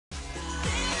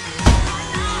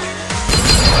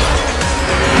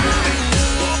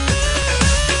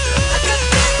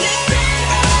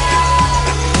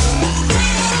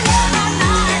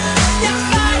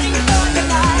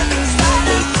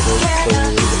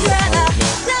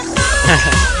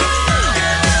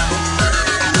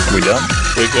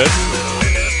We good?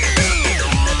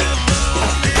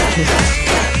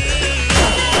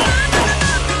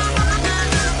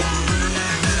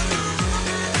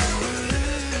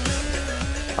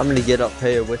 I'm gonna get up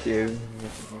here with you.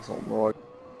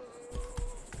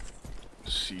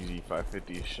 It's easy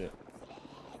 550 shit.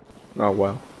 Oh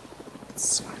well.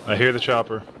 I hear the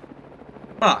chopper.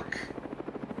 Fuck.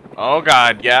 Oh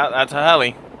god, yeah, that's a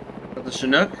heli. The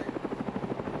Chinook?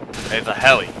 It's a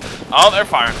heli. Oh, they're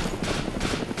firing.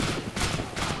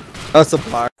 That's a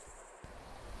fire.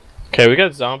 Okay, we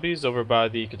got zombies over by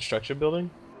the construction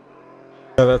building.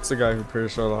 Yeah, that's the guy who pretty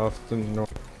shot off the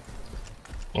north.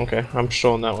 Okay, I'm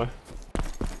strolling that way.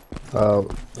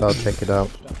 I'll check it out.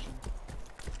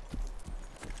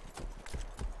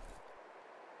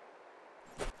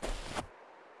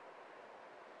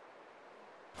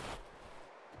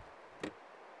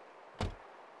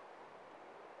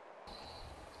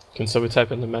 Can somebody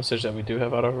type in the message that we do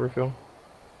have auto refuel?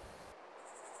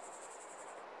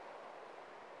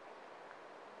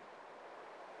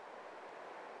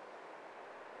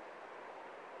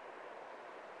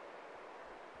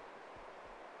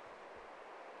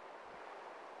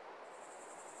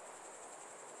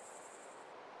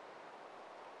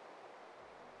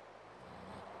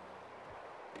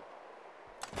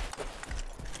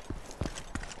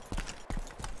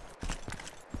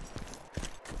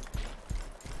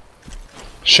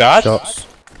 Shot? Shots.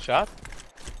 Shot?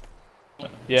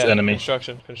 Yeah, enemy.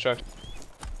 Construction.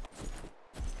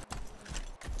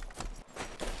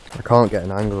 I can't get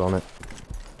an angle on it.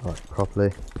 Like,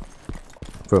 properly.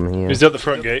 From here. Who's at the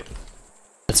front gate?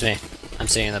 That's me. I'm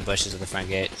sitting in the bushes at the front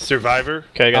gate. Survivor.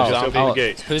 Okay, I got Just zombie. open the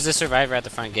gate. Who's the survivor at the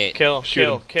front gate? Kill, Shoot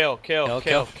him. kill.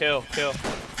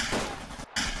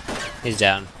 He's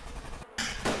down.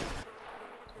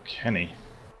 Kenny.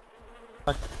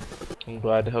 I'm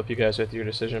glad to help you guys with your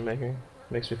decision making.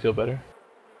 Makes me feel better.